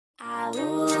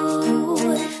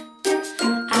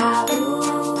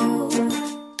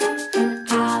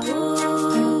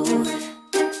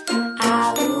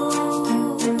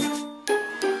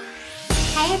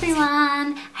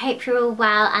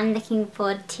well and looking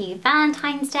forward to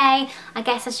Valentine's Day. I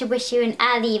guess I should wish you an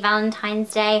early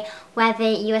Valentine's Day,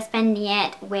 whether you are spending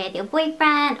it with your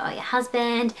boyfriend or your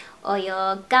husband or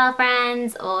your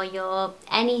girlfriends or your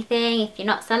anything. If you're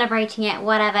not celebrating it,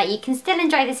 whatever, you can still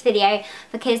enjoy this video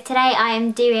because today I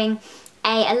am doing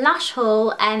a LUSH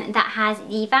haul that has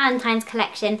the Valentine's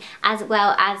collection as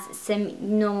well as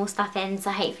some normal stuff in, so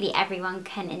hopefully everyone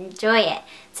can enjoy it.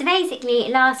 So basically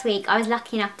last week I was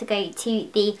lucky enough to go to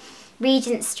the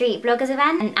Regent Street Bloggers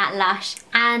event at LUSH,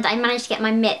 and I managed to get my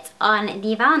mitts on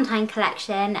the Valentine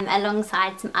collection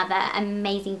alongside some other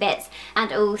amazing bits,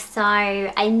 and also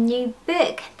a new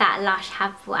book that LUSH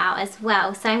have brought out as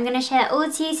well. So I'm going to share that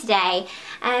all to you today.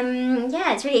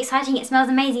 Yeah, it's really exciting. It smells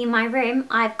amazing in my room.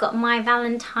 I've got my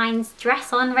Valentine's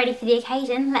dress on ready for the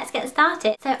occasion. Let's get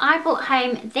started. So I brought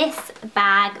home this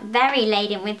bag, very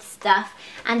laden with stuff,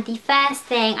 and the first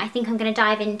thing I think I'm going to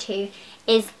dive into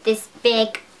is this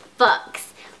big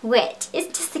box, which is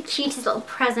just the cutest little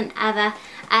present ever,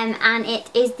 and it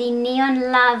is the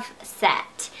Neon Love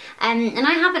set, and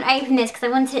I haven't opened this because I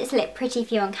wanted it to look pretty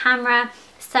for you on camera,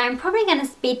 so I'm probably going to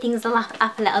speed things up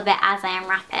a little bit as I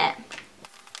unwrap it.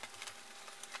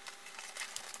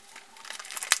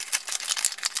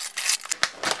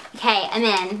 Okay, I'm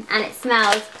in, and it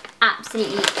smells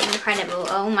absolutely incredible.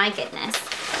 Oh my goodness,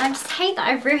 I just hate that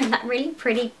I've ruined that really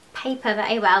pretty paper,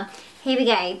 but oh well. Here we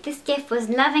go. This gift was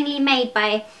lovingly made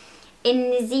by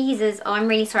Inziza's. Oh, I'm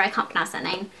really sorry, I can't pronounce that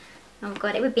name. Oh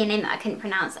god, it would be a name that I couldn't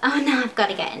pronounce. Oh no, I've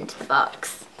got to get into the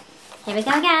box. Here we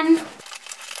go again.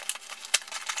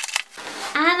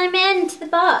 And I'm into the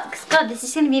box. God, this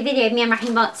is going to be a video of me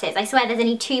unwrapping boxes. I swear there's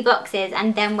only 2 boxes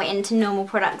and then we're into normal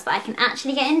products that I can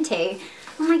actually get into.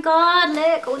 Oh my god,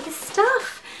 look, all this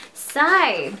stuff. So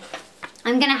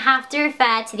I'm going to have to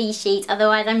refer to these sheets,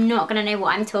 otherwise I'm not going to know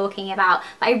what I'm talking about.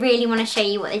 But I really want to show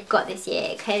you what they've got this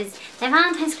year because their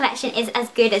Valentine's collection is as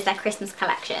good as their Christmas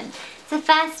collection. So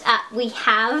first up we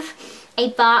have a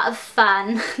bar of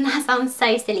fun. That sounds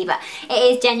so silly, but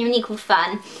it is genuinely called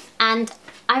Fun. And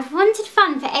I've wanted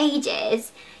fun for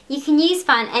ages. You can use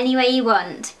fun any way you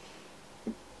want.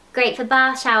 Great for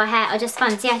bath, shower, hair, or just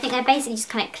fun. See, I think they're basically just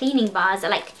kind of cleaning bars, or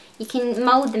like you can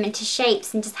mould them into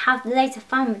shapes and just have loads of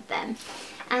fun with them.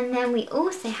 And then we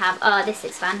also have, oh, this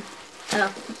looks fun.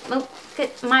 Oh,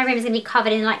 good. My room is going to be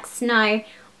covered in like snow.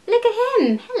 Look at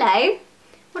him. Hello.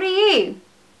 What are you?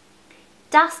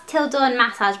 Dusk Till Dawn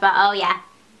massage bar. Oh yeah,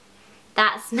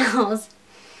 that smells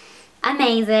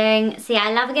amazing. See,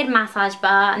 I love a good massage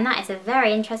bar, and that is a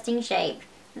very interesting shape.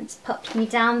 Let's pop you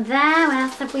down there. What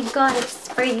else have we got? Let's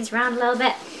just spray these around a little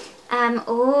bit.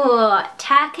 Oh,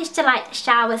 Turkish Delight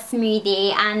shower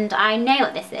smoothie, and I know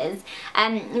what this is.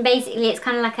 Basically it's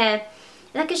kind of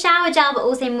like a shower gel, but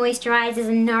also moisturizes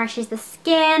and nourishes the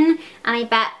skin, and I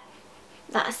bet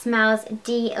that smells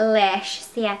delish.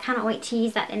 So yeah, I cannot wait to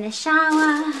use that in the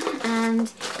shower. And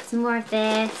some more of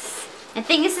this. I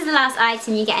think this is the last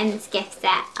item you get in this gift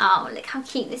set. Oh, look how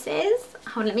cute this is.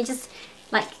 Hold on, let me just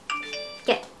like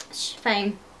get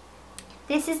phone.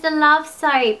 This is the Love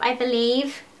soap, I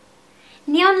believe.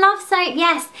 Neon Love soap,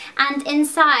 yes, and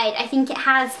inside I think it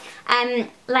has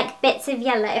like bits of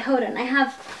yellow. Hold on, I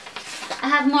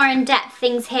have more in-depth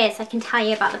things here so I can tell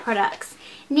you about the products.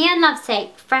 Neon Love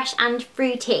soap, fresh and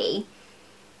fruity.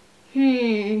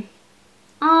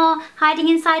 Oh, hiding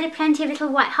inside are plenty of little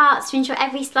white hearts to ensure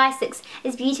every slice looks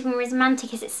as beautiful and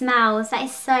romantic as it smells. That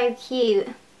is so cute.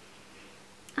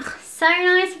 Oh, so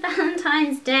nice for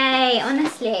Valentine's Day,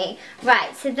 honestly.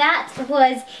 Right, so that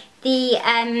was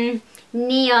the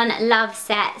Neon Love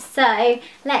set. So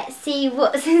let's see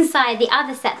what's inside the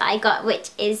other set that I got,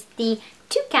 which is the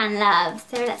Toucan Love.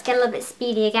 So let's get a little bit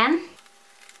speedy again.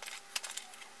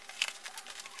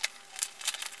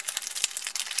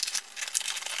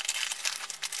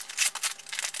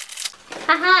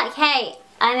 Haha, okay,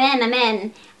 I'm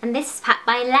in. And this is packed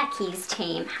by Lecky's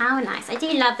team. How nice. I do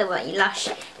love the way LUSH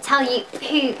tell you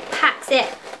who packs it.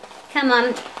 Come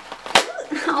on.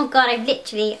 Oh god, I've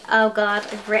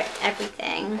ripped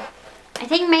everything. I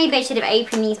think maybe I should have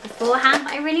opened these beforehand,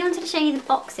 but I really wanted to show you the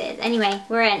boxes. Anyway,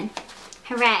 we're in.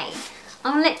 Hooray.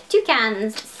 Oh look,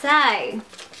 toucans. So,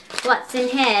 what's in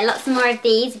here? Lots more of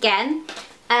these again.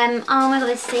 Oh my god,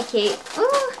 this is so cute.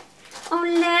 Ooh. Oh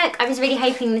look, I was really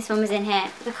hoping this one was in here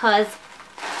because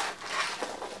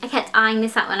I kept eyeing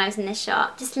this up when I was in the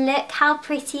shop. Just look how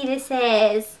pretty this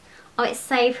is. Oh, it's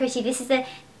so pretty. This is a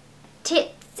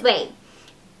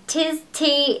Tis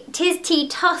Tea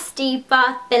Toasty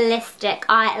Bath Ballistic.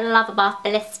 I love a bath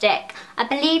ballistic. I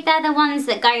believe they're the ones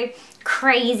that go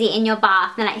crazy in your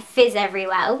bath and like fizz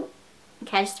everywhere. Ooh.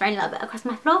 Okay, I just thrown a little bit across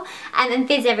my floor and then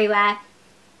fizz everywhere.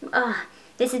 Oh,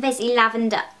 This is basically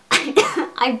lavender.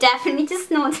 I've definitely just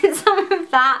snorted some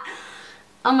of that.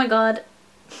 Oh my god.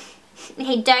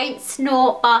 Okay, don't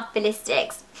snort bath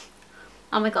ballistics.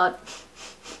 Oh my god.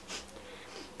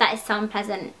 That is so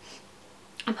unpleasant.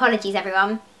 Apologies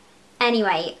everyone.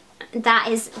 Anyway, that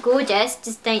is gorgeous,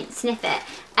 just don't sniff it.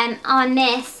 On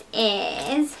this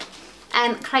is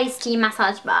Close to You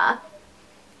massage bar.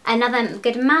 Another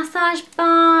good massage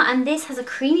bar, and this has a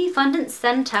creamy fondant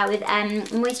centre with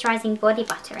moisturising body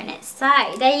butter in it. So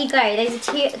there you go, those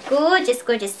are two gorgeous,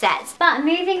 gorgeous sets. But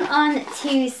moving on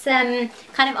to some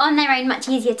kind of on their own, much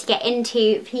easier to get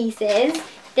into pieces.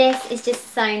 This is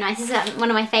just so nice. This is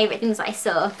one of my favourite things that I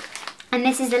saw. And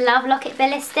this is the Love Locket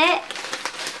Ballistic.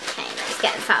 Okay, let's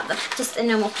get this out of the, just a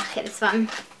normal packet, this one.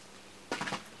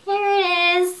 Here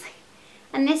it is.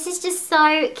 And this is just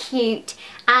so cute.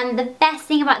 And the best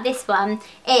thing about this one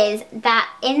is that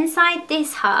inside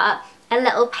this heart are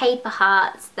little paper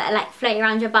hearts that are like floating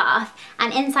around your bath.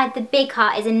 And inside the big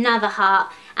heart is another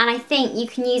heart. And I think you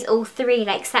can use all three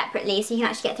like separately, so you can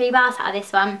actually get 3 baths out of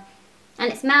this one.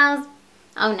 And it smells,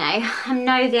 oh no, I'm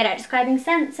no good at describing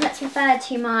scents, so let's refer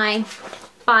to my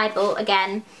Bible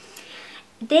again.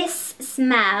 This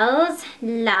smells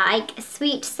like a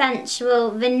sweet,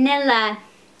 sensual, vanilla,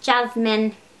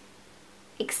 jasmine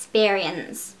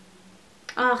experience.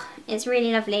 Oh, it's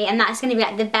really lovely, and that's going to be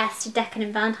like the best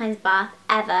decadent Valentine's bath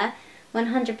ever,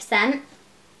 100%.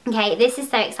 Okay, this is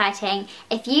so exciting.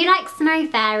 If you like Snow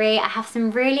Fairy, I have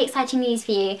some really exciting news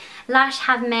for you. Lush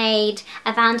have made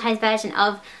a Valentine's version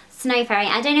of Snow Fairy.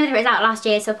 I don't know whether it was out last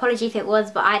year, so apology if it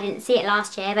was, but I didn't see it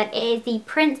last year. But it is the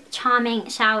Prince Charming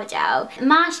Shower Gel.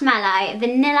 Marshmallow,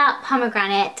 vanilla,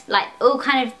 pomegranate, like all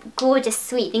kind of gorgeous,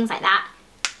 sweet things like that.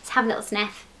 Let's have a little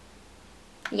sniff.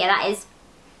 Yeah,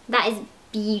 that is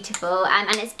beautiful,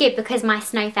 and it's good because my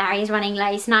Snow Fairy is running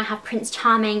low, so now I have Prince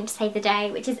Charming to save the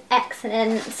day, which is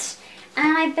excellent.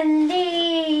 And I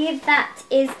believe that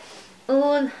is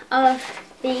all of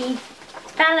the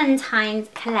Valentine's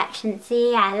collection. So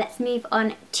yeah, let's move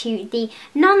on to the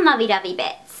non-lovey-dovey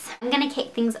bits. I'm going to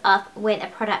kick things off with a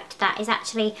product that is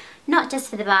actually not just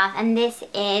for the bath, and this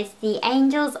is the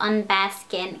Angels on Bare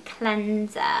Skin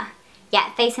Cleanser.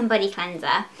 Yeah, face and body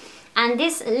cleanser. And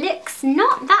this looks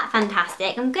not that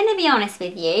fantastic, I'm going to be honest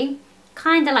with you.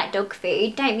 Kind of like dog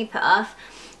food, don't be put off.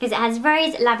 Because it has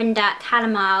rose, lavender,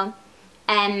 chamomile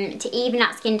to even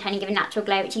out skin tone and give a natural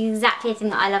glow, which is exactly the thing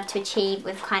that I love to achieve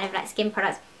with kind of like skin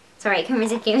products. Sorry, I couldn't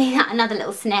resist giving that another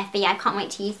little sniff, but yeah, I can't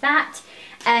wait to use that.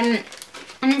 And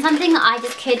then something that I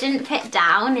just couldn't put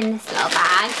down in this little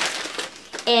bag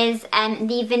is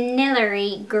the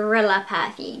Vanillary Gorilla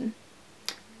perfume.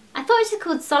 I thought it was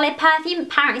called Solid Perfume,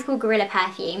 apparently it's called Gorilla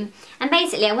Perfume. And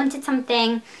basically I wanted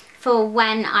something for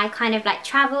when I kind of like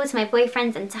travel to my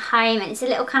boyfriend's and to home, and it's a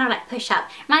little kind of like push up.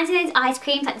 Reminds me of those ice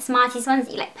creams, like the Smarties ones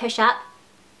that you like push up.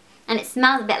 And it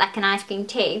smells a bit like an ice cream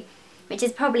too, which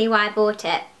is probably why I bought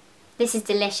it. This is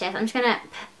delicious. I'm just going to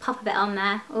pop a bit on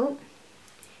there. Oh,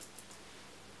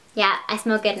 yeah, I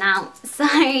smell good now. So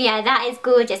yeah, that is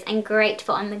gorgeous and great to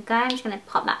put on the go. I'm just going to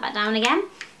pop that back down again.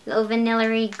 Little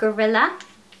Vanillary Gorilla.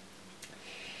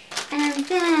 And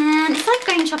then it's like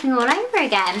going shopping all over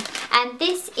again. And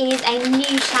this is a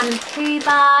new shampoo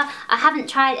bar. I haven't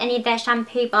tried any of their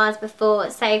shampoo bars before,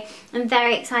 so I'm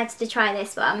very excited to try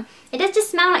this one. It does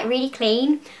just smell like really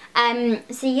clean.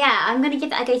 So yeah, I'm going to give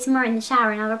that a go tomorrow in the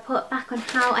shower, and I'll report back on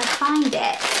how I find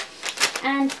it.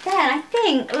 And then I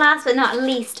think last but not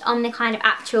least on the kind of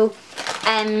actual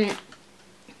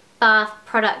bath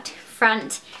product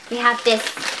front, we have this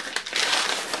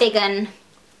Big 'Un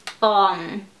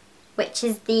Bomb, which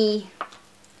is the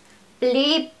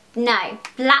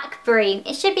blackberry.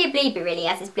 It should be a blueberry really,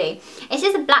 as it's blue. It's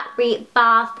just a blackberry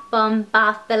bath bomb,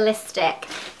 bath ballistic.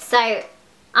 So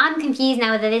I'm confused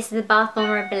now whether this is a bath bomb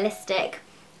or a ballistic.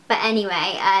 But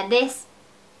anyway, this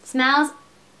smells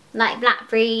like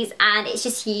blackberries, and it's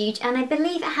just huge. And I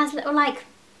believe it has little like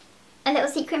a little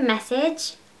secret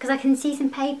message, because I can see some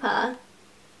paper,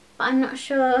 but I'm not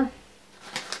sure.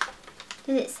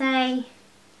 Does it say?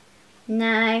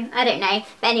 No, I don't know.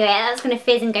 But anyway, that's going to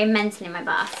fizz and go mental in my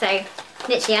bath. So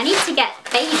literally I need to get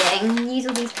bathing and use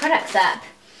all these products up.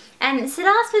 So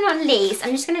last but not least,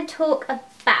 I'm just going to talk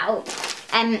about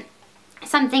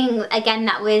something again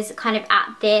that was kind of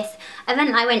at this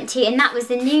event I went to, and that was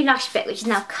the new Lush book, which is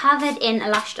now covered in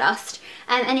Lush dust.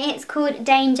 And it's called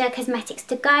Danger Cosmetics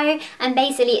to Go, and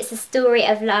basically it's the story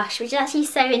of Lush, which is actually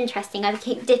so interesting. I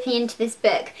keep dipping into this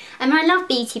book, and I love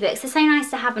beauty books. They're so nice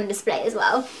to have on display as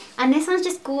well. And this one's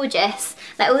just gorgeous,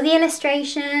 like all the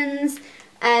illustrations,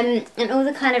 and all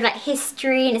the kind of like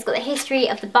history, and it's got the history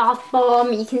of the bath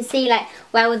bomb. You can see like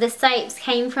where all the soaps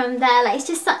came from there. Like, it's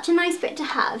just such a nice book to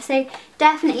have, so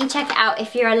definitely check it out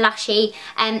if you're a Lushie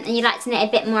and you'd like to know a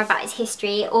bit more about its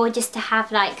history, or just to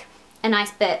have like a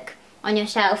nice book on your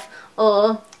shelf,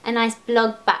 or a nice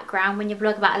blog background when you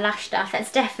blog about Lush stuff.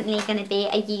 That's definitely going to be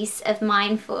a use of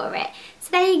mine for it. So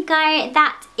there you go,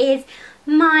 that is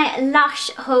my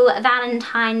Lush haul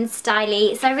Valentine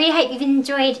styly. So I really hope you've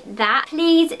enjoyed that.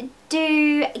 Please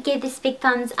do give this a big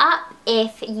thumbs up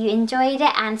if you enjoyed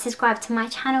it, and subscribe to my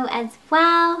channel as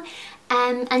well,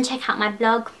 and check out my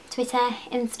blog, Twitter,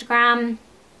 Instagram,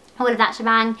 all of that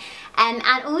shebang. And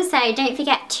also don't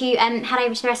forget to head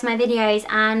over to the rest of my videos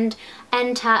and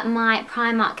enter my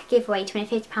Primark giveaway to win a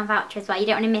 £50 voucher as well. You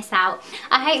don't want to miss out.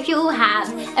 I hope you all have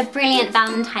a brilliant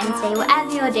Valentine's Day,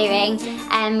 whatever you're doing,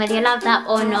 and whether you're loved up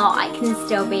or not, it can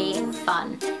still be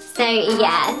fun. So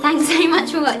yeah, thanks so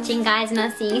much for watching guys, and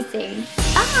I'll see you soon.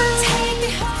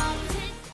 Bye!